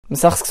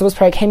Kesubos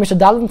Perek Hamish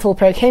Daled until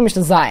Perek Hamish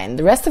Zayin.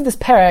 The rest of this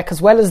Perek,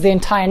 as well as the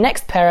entire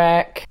next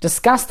Perek,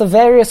 discuss the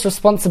various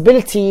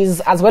responsibilities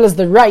as well as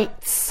the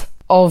rights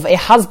of a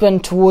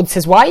husband towards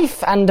his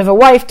wife and of a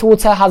wife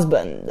towards her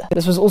husband.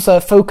 This was also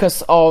a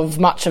focus of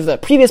much of the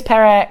previous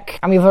Perek,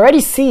 and we've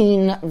already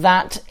seen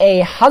that a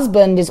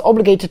husband is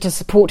obligated to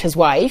support his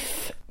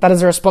wife. That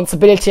is a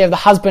responsibility of the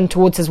husband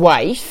towards his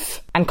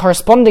wife, and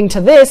corresponding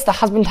to this, the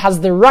husband has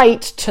the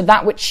right to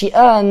that which she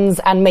earns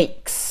and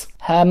makes.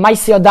 Her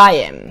Maisi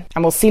Odayim.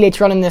 And we'll see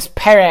later on in this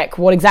Perek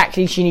what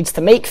exactly she needs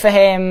to make for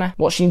him,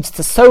 what she needs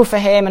to sow for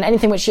him, and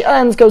anything which she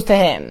earns goes to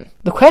him.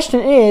 The question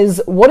is,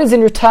 what is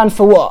in return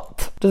for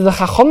what? Do the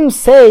Chacham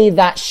say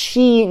that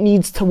she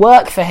needs to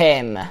work for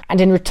him, and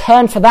in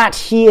return for that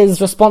he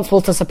is responsible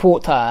to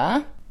support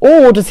her?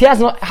 Or does he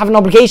have an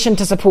obligation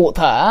to support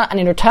her,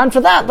 and in return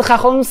for that, the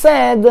Chacham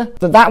said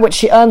that which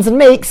she earns and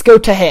makes go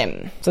to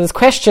him? So this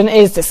question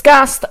is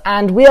discussed,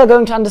 and we are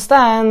going to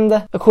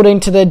understand,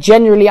 according to the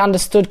generally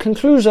understood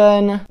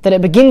conclusion, that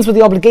it begins with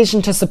the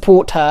obligation to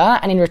support her,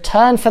 and in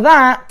return for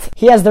that,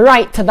 he has the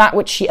right to that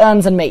which she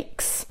earns and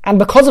makes. And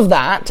because of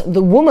that,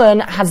 the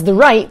woman has the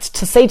right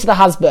to say to the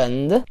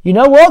husband, you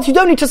know what, you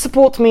don't need to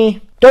support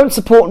me. Don't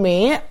support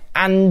me.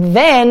 And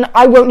then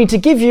I won't need to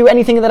give you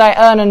anything that I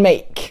earn and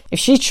make. If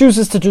she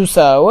chooses to do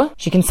so,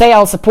 she can say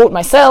I'll support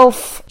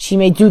myself, she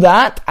may do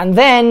that, and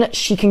then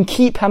she can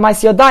keep her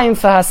Maisi Odayim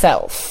for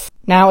herself.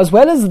 Now, as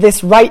well as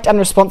this right and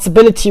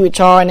responsibility which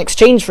are in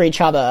exchange for each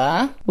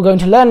other, we're going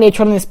to learn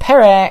later on in this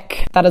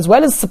Perek that as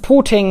well as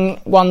supporting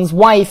one's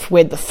wife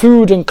with the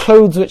food and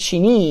clothes which she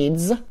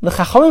needs, the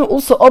Chachamim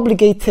also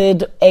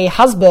obligated a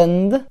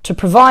husband to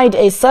provide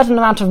a certain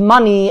amount of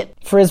money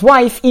for his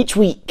wife each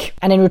week.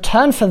 And in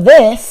return for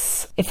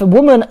this, if a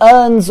woman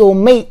earns or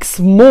makes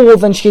more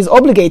than she is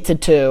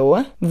obligated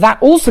to,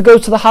 that also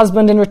goes to the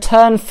husband in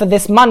return for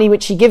this money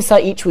which he gives her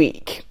each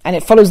week. And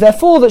it follows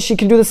therefore that she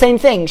can do the same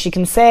thing. She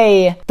can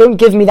say, don't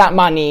give me that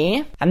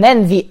money, and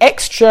then the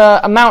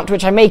extra amount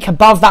which I make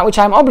above that which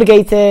I'm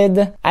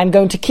obligated, I'm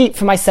going to keep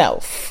for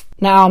myself.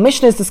 Now,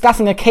 Mishnah is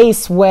discussing a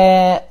case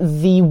where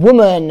the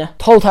woman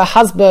told her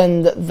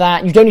husband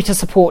that you don't need to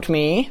support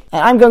me,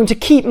 and I'm going to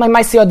keep my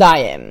Maisi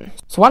Odayim.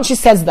 So once she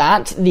says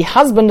that, the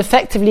husband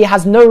effectively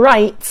has no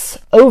rights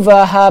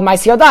over her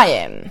Maisi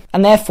Odayim.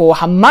 And therefore,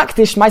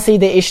 Hamakdish Maisi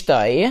de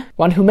Ishtoi,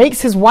 one who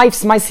makes his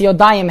wife's Maisi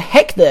Odayim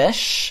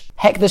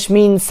Hekdesh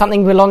means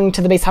something belonging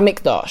to the Beis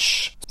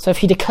Hamikdash. So if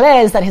he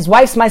declares that his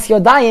wife's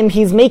Maisi Odayim,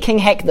 he's making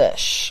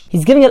Hekdesh.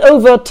 He's giving it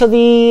over to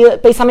the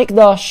Beis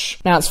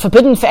Hamikdash. Now, it's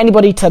forbidden for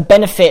anybody to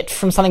benefit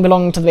from something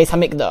belonging to the Beis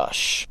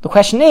Hamikdash. The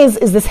question is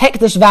this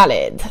Hekdesh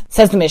valid?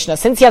 Says the Mishnah,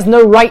 since he has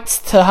no rights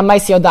to her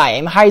Maisi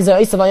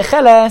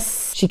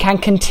Odayim, she can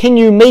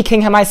continue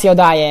making her Maisi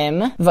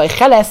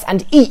Odayim,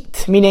 and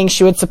eat, meaning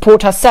she would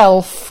support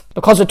herself,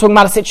 because we're talking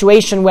about a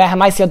situation where her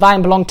Maisi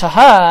Odayim belong to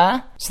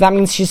her, so that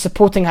means she's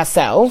supporting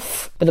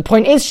herself. But the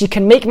point is, she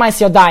can make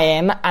Maisi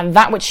Odayim, and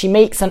that which she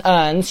makes and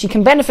earns, she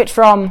can benefit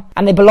from,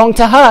 and they belong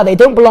to her. They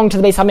don't belong to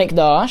the Beis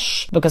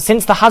Hamikdash, because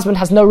since the husband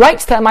has no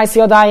rights to her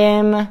Maisi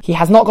Odayim, he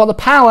has not got the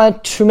power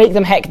to make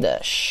them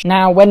Hekdesh.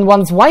 Now, when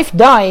one's wife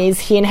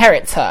dies, he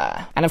inherits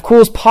her. And of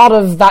course, part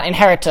of that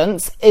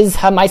inheritance is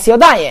her Maisi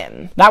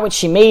Odayim. That which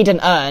she made and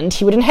earned,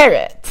 he would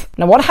inherit.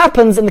 Now, what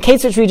happens in the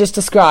case which we just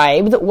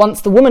described,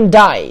 once the woman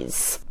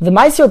dies? The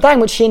Maisi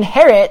Odayim which she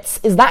inherits,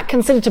 is that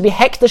considered to be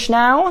Hekdesh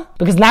now?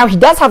 Because now he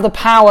does have the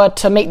power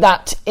to make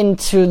that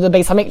into the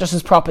Beis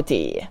Hamikdash's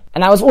property.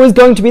 And that was always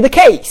going to be the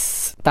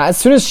case, that as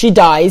soon as she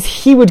dies,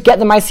 he would get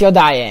the Maisi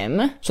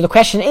Odayim. So the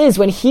question is,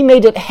 when he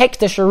made it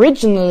Hekdesh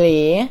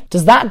originally,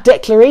 does that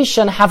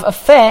declaration have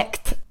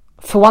effect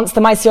for once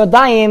the Maisi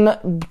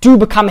Odayim do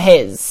become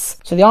his?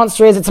 So the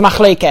answer is, it's a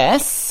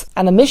machlokes,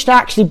 and the Mishnah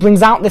actually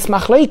brings out this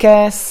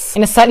machlokes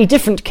in a slightly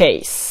different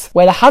case,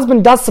 where the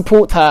husband does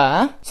support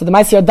her, so the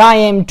Maisi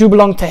Odayim do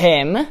belong to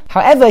him.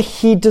 However,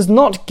 he does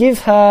not give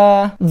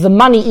her the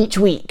money each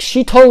week.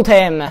 She told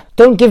him,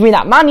 don't give me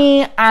that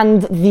money,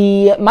 and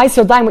the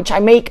Maisi Odayim which I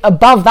make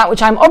above that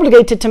which I'm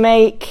obligated to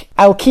make,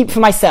 I'll keep for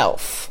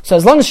myself. So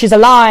as long as she's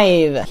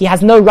alive, he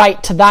has no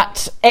right to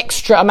that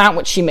extra amount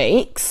which she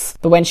makes,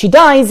 but when she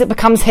dies, it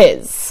becomes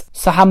his.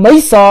 So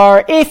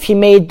HaMoisar, if he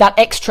made that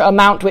extra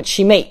amount which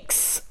she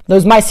makes,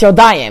 those Maisi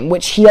Odayim,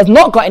 which he has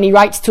not got any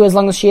rights to as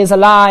long as she is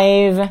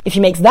alive, if he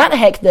makes that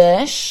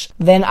Hekdesh,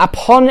 then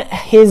upon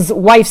his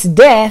wife's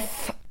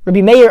death,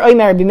 Rabbi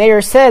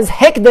Meir says,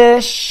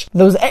 Hekdesh,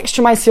 those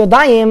extra Maisi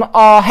Odayim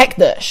are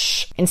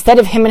Hekdesh. Instead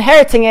of him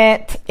inheriting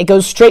it, it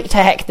goes straight to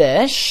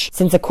Hekdesh,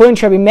 since according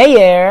to Rabbi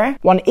Meir,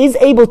 one is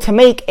able to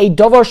make a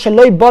Dovar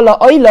Sheloi Bala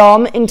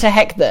Olam into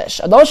Hekdesh.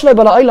 A Dovar Sheloi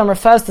Bala Olam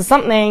refers to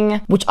something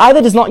which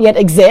either does not yet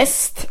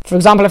exist. For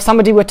example, if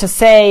somebody were to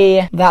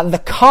say that the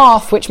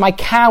calf which my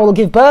cow will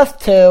give birth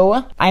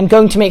to, I am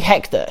going to make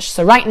Hekdesh.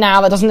 So right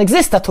now, that doesn't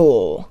exist at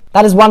all.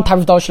 That is one type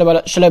of Dovar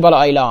Sheloi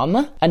Bala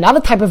Olam. Another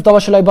type of Dovar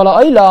Sheloi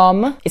Bala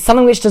Olam is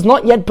something which does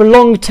not yet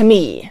belong to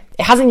me.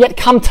 It hasn't yet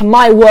come to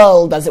my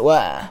world, as it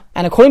were.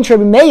 And according to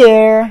Rabbi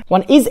Meir,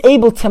 one is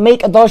able to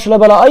make a dar shel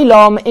bala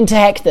olam into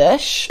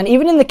hekdesh. And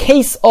even in the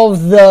case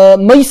of the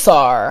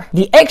moisar,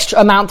 the extra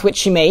amount which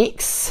she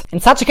makes, in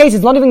such a case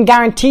it's not even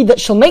guaranteed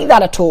that she'll make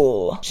that at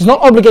all. She's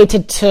not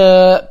obligated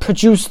to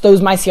produce those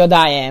maisi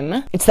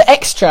yadayim. It's the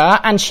extra,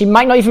 and she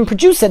might not even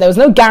produce it. There was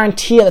no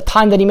guarantee at the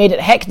time that he made it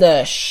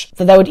hekdesh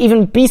that there would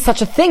even be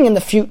such a thing in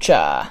the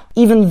future.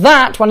 Even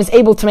that, one is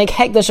able to make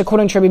hekdesh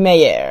according to Rabbi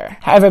Meir.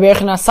 However, Rabbi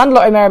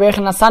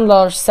Yochanan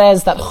Sandler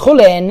says that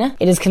chulin,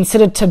 it is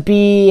considered to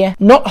be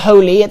not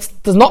holy, it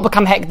does not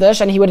become hekdesh,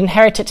 and he would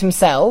inherit it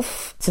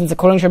himself. Since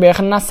according to Rabbi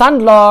Yochanan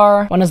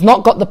Sandler, one has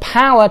not got the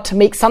power to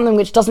make something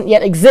which doesn't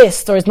yet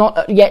exist, or is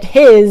not yet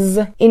his,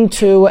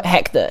 into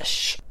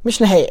hekdesh.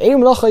 Mishnah Hey,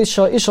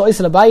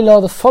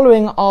 the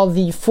following are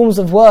the forms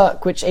of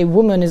work which a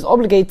woman is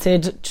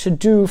obligated to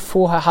do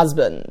for her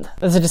husband.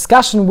 There's a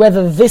discussion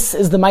whether this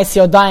is the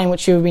Maisi Yodayim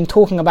which we've been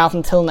talking about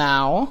until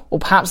now, or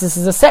perhaps this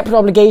is a separate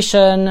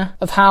obligation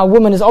of how a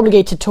woman is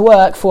obligated to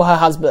work for her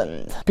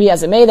husband. Be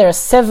as it may, there are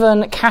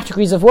 7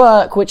 categories of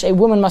work which a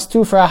woman must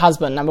do for her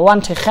husband. Number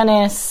 1,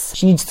 techenes,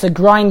 she needs to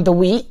grind the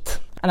wheat.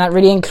 And that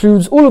really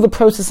includes all of the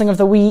processing of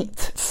the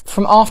wheat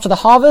from after the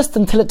harvest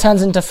until it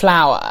turns into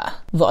flour.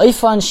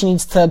 V'oifan, she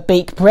needs to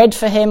bake bread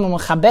for him,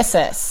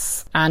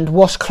 u'mechabeses, and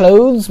wash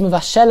clothes,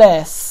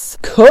 muvasheles,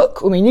 cook,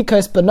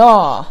 u'minikos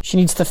bana. She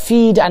needs to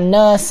feed and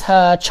nurse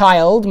her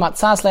child,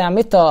 matzas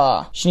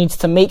le'amita. She needs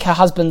to make her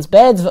husband's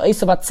beds,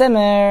 v'oisa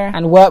batzemer,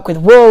 and work with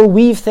wool,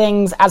 weave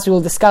things, as we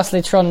will discuss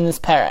later on in this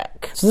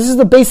perek. So this is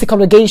the basic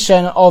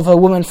obligation of a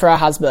woman for her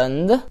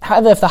husband.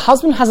 However, if the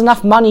husband has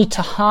enough money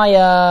to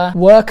hire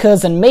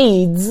workers and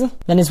maids,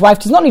 then his wife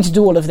does not need to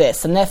do all of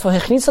this, and therefore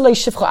if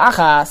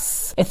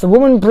the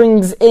woman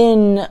brings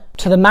in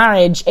to the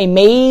marriage a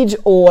maid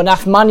or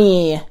enough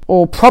money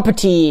or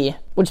property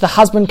which the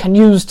husband can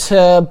use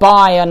to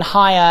buy and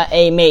hire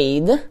a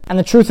maid, and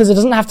the truth is it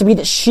doesn't have to be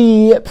that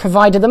she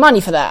provided the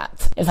money for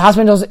that. If the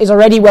husband is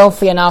already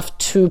wealthy enough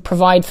to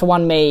provide for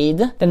one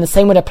maid, then the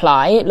same would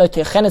apply. She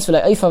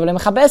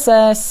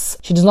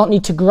does not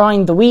need to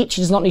grind the wheat,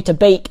 she does not need to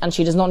bake, and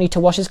she does not need to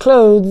wash his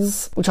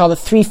clothes, which are the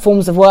 3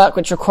 forms of work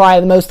which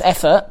require the most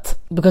effort,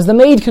 because the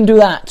maid can do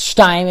that.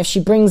 Shtaim, if she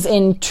brings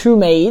in 2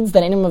 maids,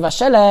 then inum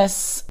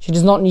vasheles, she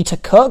does not need to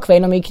cook,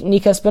 and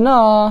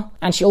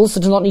she also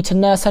does not need to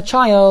nurse her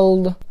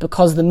child,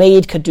 because the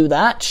maid could do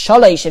that.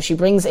 Shalish, if she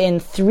brings in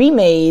 3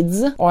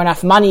 maids, or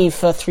enough money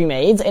for 3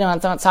 maids,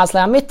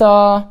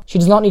 she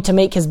does not need to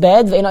make his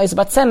bed, and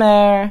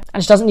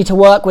she doesn't need to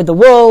work with the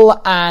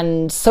wool,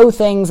 and sew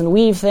things, and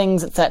weave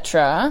things,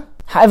 etc.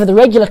 However, the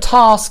regular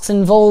tasks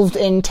involved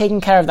in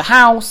taking care of the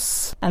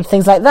house and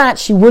things like that,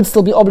 she would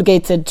still be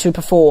obligated to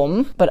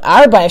perform. But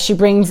Arba, if she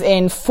brings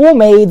in 4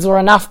 maids or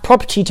enough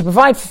property to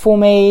provide for 4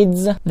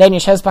 maids, then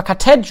Yeshes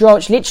Bakatedra,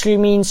 which literally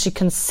means she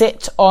can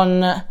sit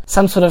on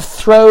some sort of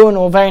throne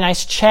or very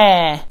nice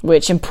chair,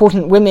 which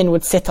important women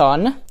would sit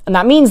on. And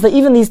that means that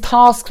even these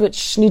tasks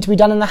which need to be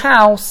done in the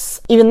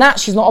house, even that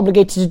she's not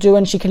obligated to do,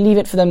 and she can leave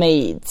it for the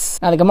maids.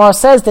 Now the Gemara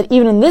says that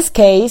even in this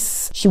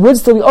case, she would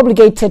still be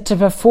obligated to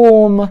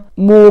perform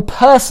more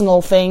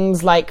personal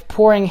things like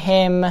pouring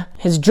him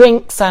his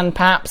drinks and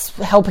perhaps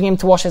helping him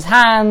to wash his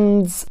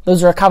hands.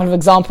 Those are a couple of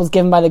examples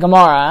given by the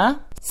Gemara.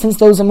 Since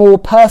those are more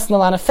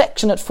personal and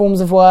affectionate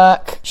forms of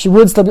work, she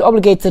would still be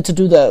obligated to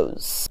do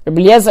those.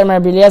 Rabbi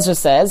Eliezer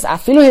says,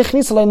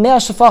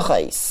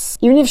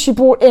 even if she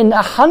brought in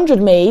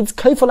 100 maids,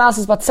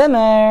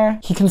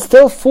 he can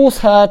still force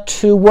her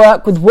to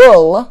work with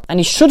wool, and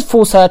he should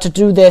force her to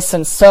do this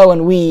and sew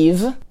and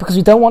weave, because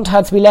we don't want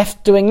her to be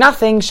left doing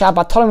nothing, since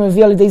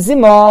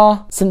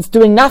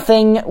doing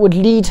nothing would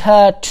lead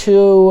her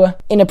to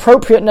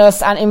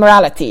inappropriateness and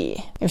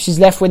immorality, if she's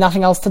left with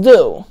nothing else to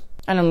do.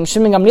 And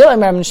Shimon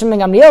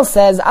Gamliel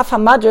says,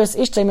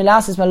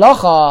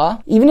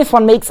 even if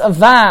one makes a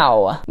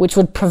vow which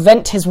would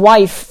prevent his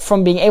wife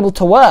from being able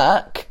to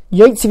work,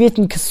 he needs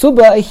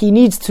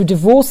to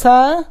divorce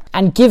her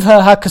and give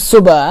her her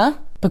kesubah,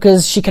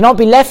 because she cannot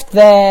be left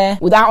there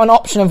without an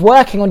option of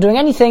working or doing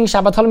anything,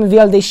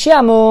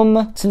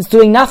 since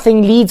doing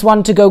nothing leads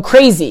one to go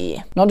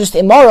crazy. Not just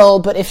immoral,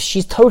 but if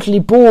she's totally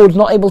bored,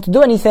 not able to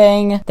do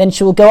anything, then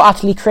she will go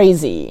utterly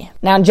crazy.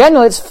 Now in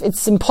general,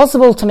 it's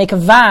impossible to make a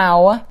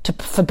vow to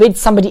forbid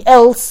somebody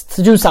else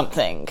to do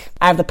something.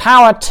 I have the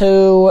power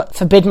to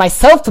forbid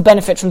myself to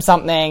benefit from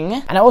something,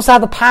 and I also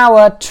have the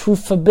power to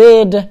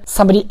forbid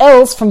somebody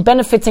else from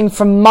benefiting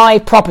from my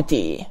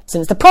property,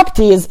 since the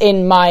property is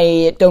in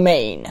my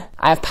domain.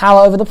 I have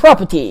power over the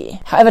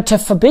property. However, to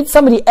forbid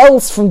somebody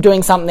else from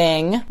doing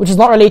something which is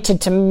not related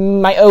to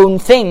my own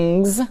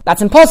things,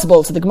 that's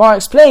impossible. So the Gemara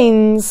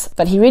explains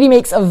that he really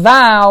makes a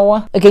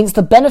vow against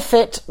the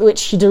benefit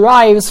which he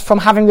derives from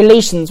having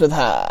relations with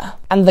her.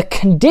 And the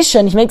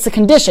condition, he makes a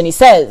condition, he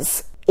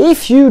says,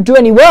 if you do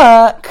any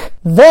work,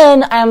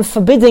 then I am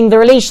forbidding the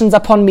relations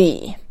upon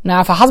me.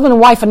 Now, if a husband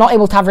and wife are not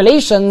able to have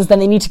relations, then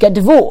they need to get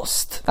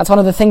divorced. That's one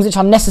of the things which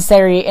are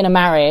necessary in a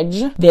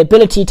marriage, the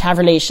ability to have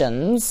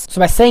relations. So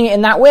by saying it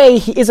in that way,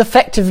 he is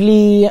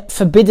effectively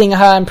forbidding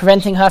her and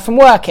preventing her from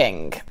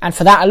working. And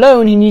for that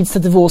alone, he needs to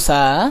divorce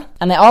her.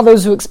 And there are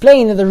those who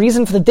explain that the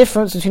reason for the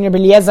difference between Rabbi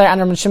Eliezer and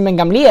Rabbi Shimon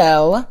ben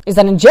Gamliel is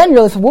that in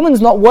general, if a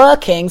woman's not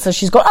working, so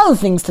she's got other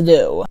things to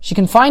do, she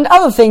can find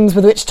other things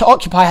with which to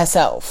occupy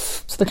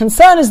herself. So the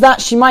concern is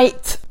that she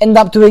might end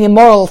up doing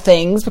immoral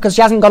things because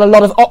she hasn't got a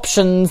lot of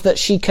options that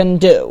she can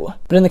do.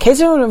 But in the case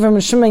of Rabbi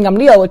Shimon ben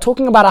Gamliel, we're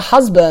talking about a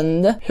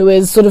husband who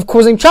is sort of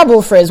causing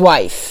trouble for his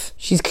wife.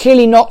 She's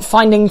clearly not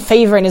finding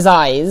favor in his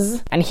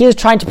eyes, and he is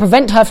trying to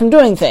prevent her from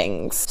doing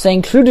things. So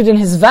included in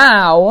his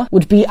vow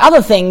would be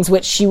other things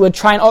which she would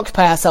try and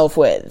occupy herself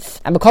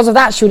with. And because of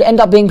that, she would end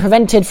up being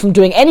prevented from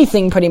doing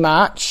anything pretty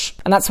much,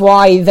 and that's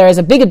why there is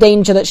a bigger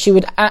danger that she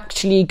would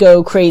actually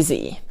go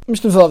crazy. One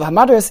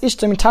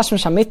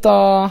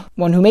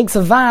who makes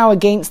a vow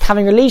against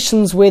having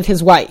relations with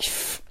his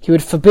wife. He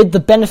would forbid the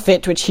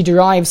benefit which he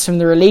derives from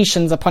the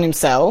relations upon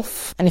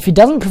himself, and if he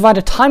doesn't provide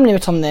a time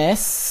limit on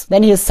this,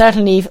 then he is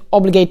certainly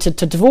obligated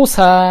to divorce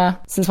her,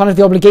 since one of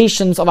the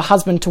obligations of a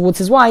husband towards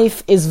his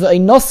wife is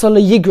v'einoso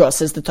leyigros,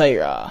 says the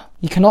Torah.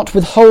 You cannot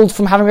withhold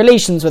from having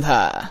relations with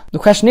her. The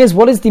question is,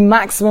 what is the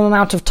maximum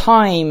amount of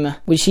time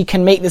which he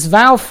can make this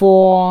vow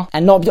for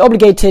and not be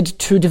obligated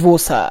to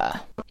divorce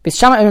her? Beis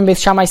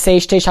Shammai say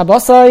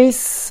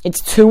it's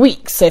 2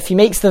 weeks, so if he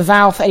makes the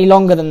vow for any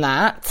longer than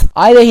that,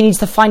 either he needs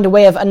to find a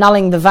way of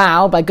annulling the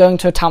vow by going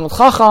to a Talmud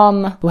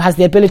Chacham, who has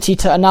the ability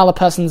to annul a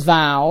person's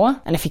vow,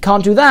 and if he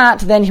can't do that,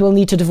 then he will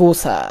need to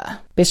divorce her.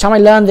 Beis Shammai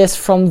learned this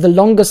from the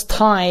longest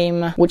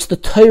time which the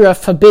Torah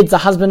forbids a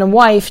husband and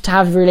wife to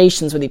have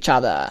relations with each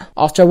other.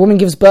 After a woman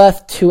gives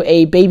birth to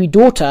a baby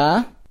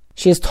daughter,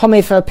 she is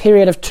tomei for a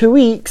period of 2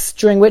 weeks,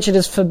 during which it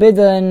is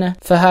forbidden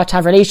for her to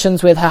have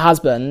relations with her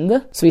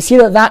husband. So we see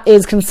that that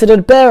is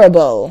considered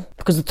bearable,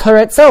 because the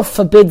Torah itself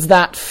forbids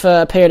that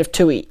for a period of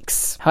 2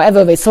 weeks.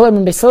 However,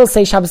 Beisol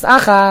say Shabbos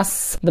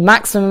Achas, the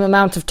maximum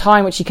amount of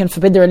time which he can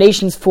forbid the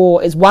relations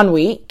for is 1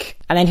 week,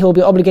 and then he will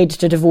be obligated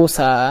to divorce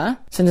her,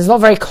 since it's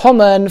not very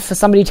common for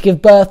somebody to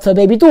give birth to a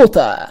baby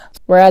daughter,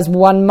 whereas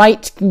one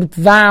might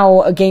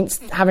vow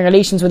against having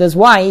relations with his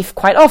wife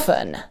quite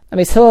often. And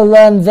Beisil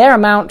learned their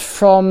amount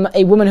from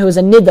a woman who is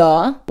a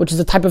niddah, which is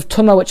a type of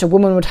tumah which a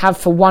woman would have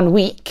for 1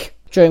 week,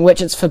 during which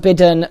it's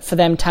forbidden for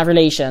them to have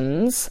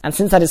relations. And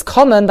since that is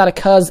common, that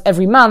occurs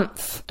every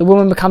month, the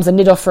woman becomes a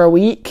niddah for a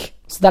week.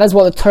 So that is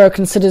what the Torah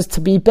considers to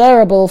be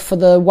bearable for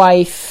the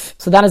wife.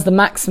 So that is the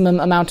maximum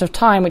amount of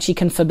time which he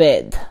can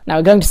forbid. Now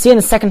we're going to see in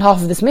the second half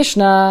of this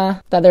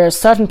Mishnah that there are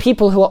certain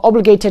people who are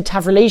obligated to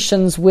have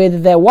relations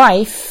with their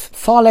wife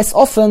far less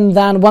often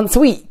than once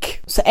a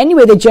week. So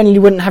anyway, they generally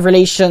wouldn't have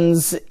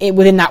relations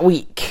within that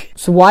week.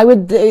 So why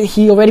would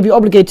he already be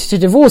obligated to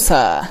divorce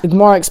her? The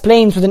Gemara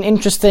explains with an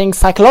interesting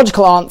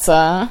psychological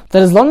answer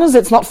that as long as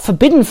it's not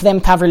forbidden for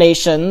them to have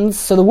relations,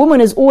 so the woman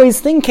is always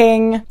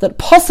thinking that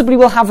possibly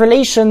we'll have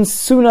relations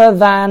sooner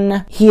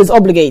than he is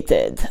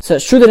obligated. So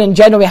it's true that in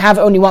general we have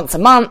only once a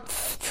month,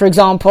 for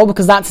example,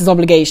 because that's his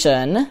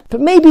obligation,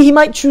 but maybe he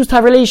might choose to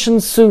have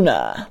relations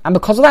sooner. And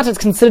because of that, it's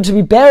considered to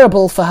be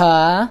bearable for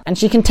her, and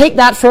she can take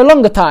that for a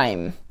longer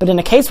time. But in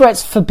a case where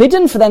it's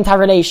forbidden for them to have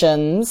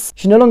relations,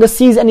 she no longer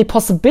sees any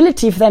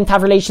possibility for them to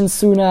have relations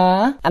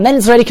sooner, and then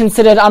it's already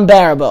considered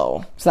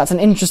unbearable. So that's an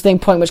interesting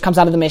point which comes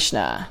out of the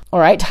Mishnah.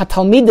 Alright,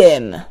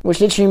 hatalmidim,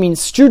 which literally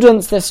means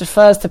students. This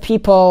refers to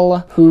people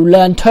who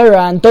learn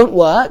Torah and don't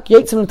work. They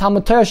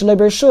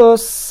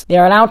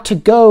are allowed to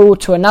go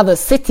to another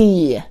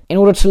city in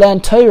order to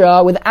learn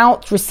Torah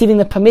without receiving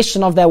the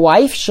permission of their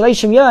wife,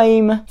 shleishim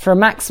yom, for a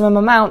maximum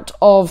amount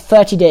of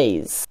 30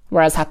 days.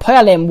 Whereas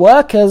hapoyalim,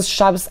 workers,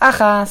 Shabbos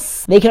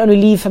Achas, they can only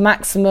leave for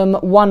maximum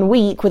 1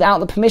 week without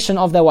the permission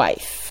of their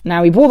wife.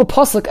 Now, we brought the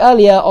pasuk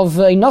earlier of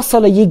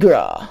v'einoso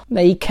leyigra,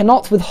 that he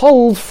cannot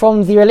withhold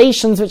from the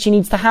relations which he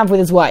needs to have with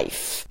his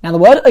wife. Now, the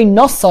word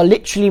einoso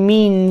literally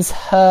means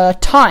her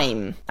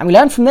time. And we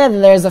learn from there that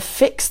there is a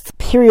fixed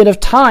period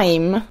of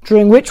time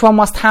during which one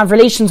must have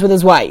relations with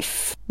his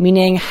wife.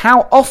 Meaning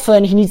how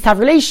often he needs to have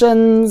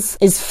relations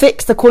is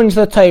fixed according to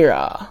the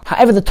Torah.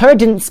 However, the Torah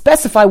didn't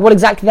specify what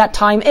exactly that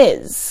time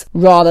is.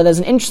 Rather, there's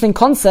an interesting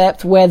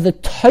concept where the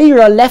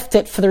Torah left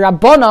it for the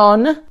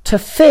Rabbanon to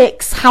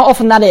fix how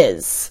often that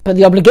is. But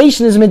the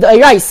obligation is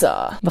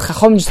mid'oraisa. The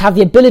Chacham just have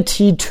the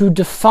ability to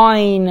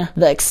define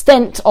the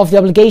extent of the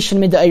obligation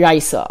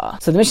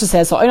mid'oraisa. So the Mishnah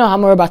says, the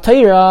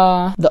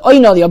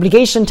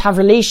obligation to have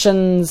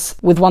relations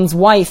with one's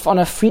wife on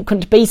a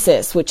frequent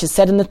basis, which is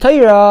said in the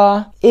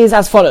Torah, is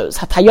as follows.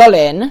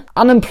 Hatayolin,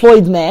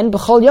 unemployed men,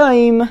 b'chol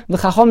yom, the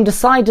Chacham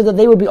decided that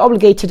they would be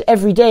obligated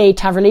every day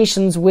to have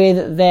relations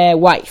with their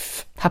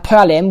wife.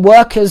 hapoalim,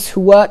 workers who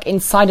work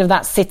inside of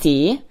that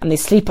city, and they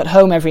sleep at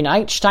home every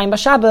night, shtayim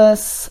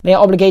b'Shabbos, they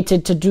are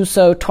obligated to do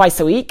so twice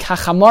a week.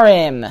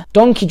 Hachamorim,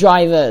 donkey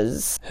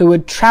drivers, who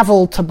would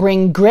travel to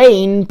bring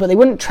grain, but they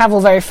wouldn't travel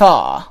very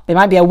far. They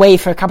might be away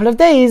for a couple of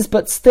days,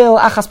 but still,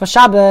 achas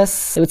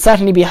b'Shabbos, they would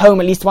certainly be home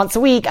at least once a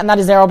week, and that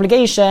is their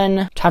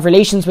obligation, to have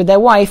relations with their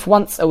wife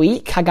once a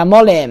week.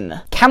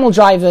 Hagamolim, camel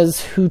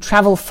drivers who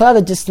travel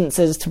further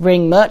distances to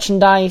bring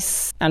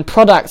merchandise and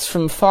products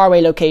from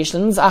faraway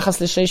locations, achas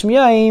l'sheish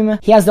yoim,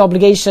 he has the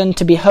obligation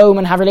to be home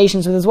and have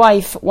relations with his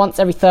wife once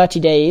every 30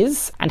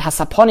 days. And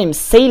hasaponim,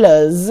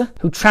 sailors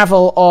who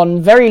travel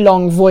on very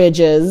long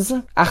voyages,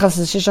 achas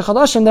l'shisha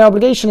chodoshim, their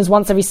obligation is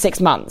once every 6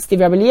 months.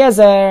 Divrei Rabbi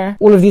Eliezer,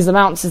 all of these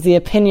amounts is the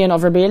opinion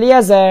of Rabbi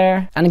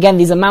Eliezer, and again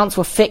these amounts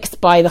were fixed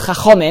by the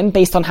chachomim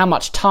based on how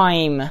much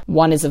time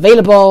one is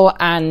available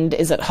and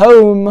is at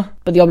home,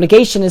 but the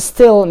obligation is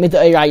still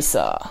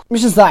midoraisa.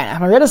 Mishnah Zayin,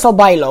 Hamaredas al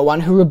Bailo,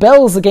 one who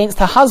rebels against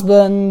her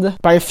husband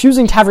by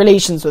refusing to have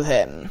relations with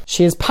him.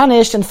 She is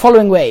punished in the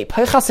following way.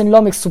 We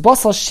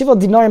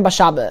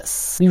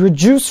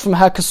reduce from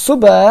her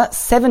kesubah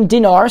 7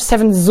 dinar,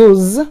 7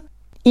 zuz,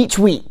 each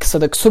week. So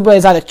the kesubah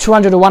is either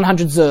 200 or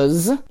 100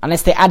 zuz,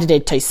 unless they added a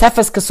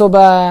tosefes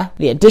kesubah,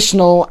 the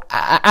additional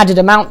added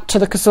amount to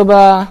the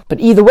kesubah.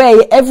 But either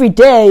way, every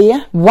day,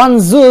 1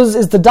 zuz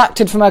is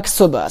deducted from her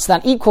kesubah. So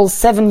that equals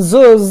 7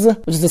 zuz,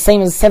 which is the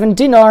same as 7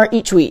 dinar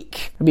each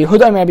week. Rabbi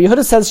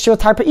Yehuda says, Shiva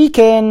tarpa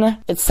ikin,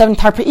 it's 7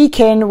 tarpa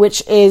ikin,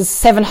 which is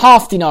 7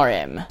 half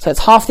dinarim. So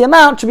it's half the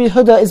amount. Rabbi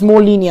Yehuda is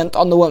more lenient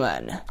on the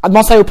woman. Ad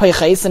masayu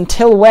peiches,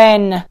 until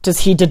when does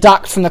he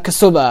deduct from the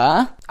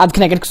kesubah? Ad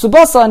keneged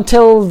kesubasa,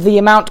 until the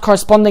amount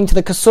corresponding to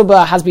the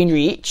kesubah has been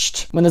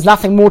reached, when there's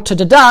nothing more to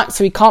deduct,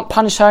 so he can't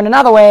punish her in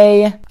another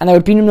way, and there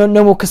would be no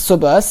more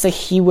kesubah, so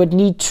he would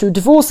need to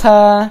divorce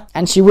her,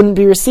 and she wouldn't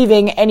be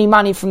receiving any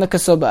money from the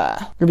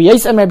kesubah. Rabbi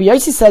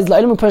Yossi says,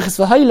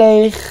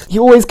 he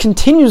always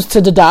continues to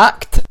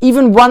deduct,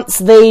 even once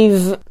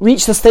they've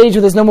reached the stage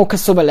where there's no more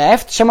kesubah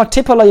left,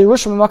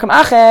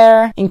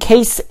 in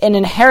case an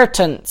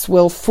inheritance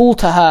will fall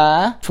to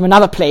her from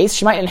another place,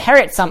 she might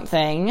inherit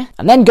something,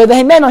 and then go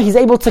the he's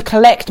able to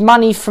collect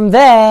money from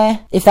there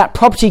if that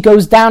property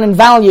goes down in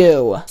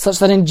value, such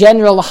that in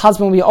general the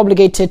husband will be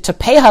obligated to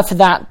pay her for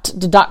that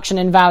deduction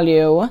in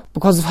value.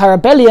 Because of her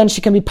rebellion,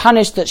 she can be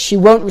punished that she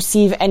won't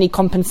receive any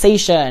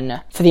compensation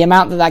for the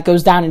amount that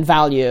goes down in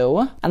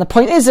value. And the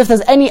point is, if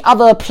there's any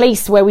other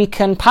place where we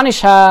can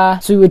punish her,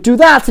 so we would do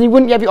that, and he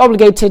wouldn't yet be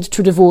obligated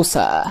to divorce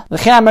her.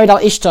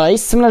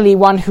 Similarly,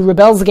 one who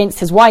rebels against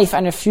his wife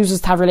and refuses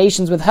to have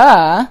relations with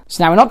her.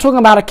 So now we're not talking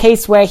about a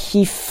case where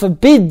he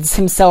forbids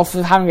himself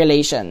of having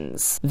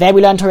relations. There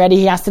we learned already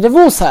he has to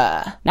divorce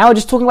her. Now we're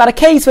just talking about a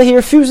case where he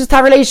refuses to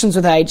have relations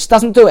with her, he just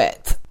doesn't do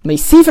it. We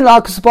add on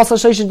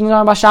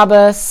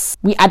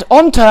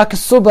to her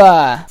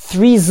kesubah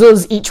 3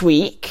 zuz each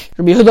week.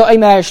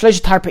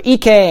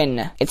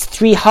 It's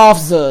 3 half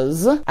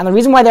zuz. And the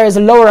reason why there is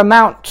a lower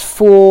amount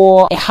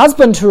for a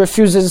husband who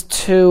refuses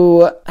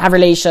to have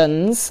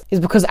relations is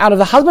because out of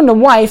the husband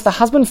and wife, the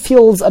husband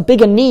feels a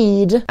bigger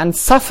need and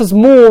suffers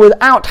more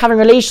without having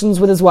relations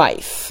with his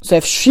wife. So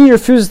if she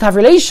refuses to have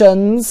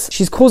relations,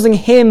 she's causing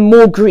him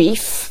more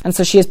grief, and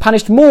so she is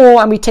punished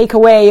more, and we take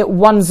away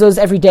 1 zuz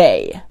every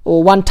day,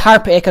 or 1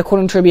 tarpik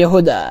according to Rabbi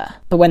Yehuda.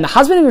 But when the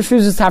husband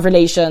refuses to have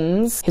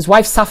relations, his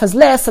wife suffers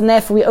less, and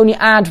therefore we only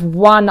add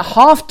 1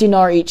 half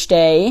dinar each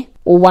day,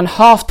 or 1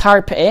 half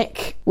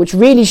tarpik, which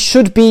really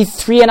should be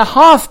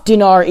 3.5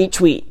 dinar each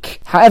week.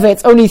 However,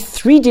 it's only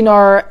 3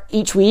 dinar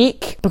each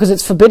week because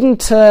it's forbidden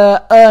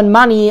to earn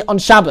money on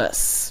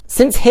Shabbos.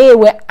 Since here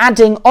we're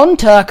adding on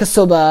to her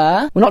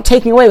kesubah, we're not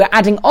taking away, we're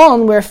adding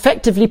on, we're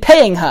effectively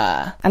paying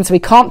her. And so we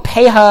can't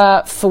pay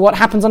her for what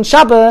happens on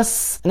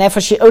Shabbos, and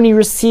therefore she only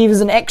receives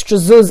an extra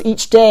zuz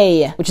each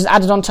day, which is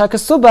added on to her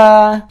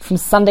kesubah from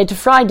Sunday to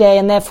Friday,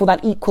 and therefore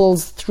that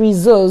equals 3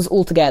 zuz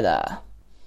altogether.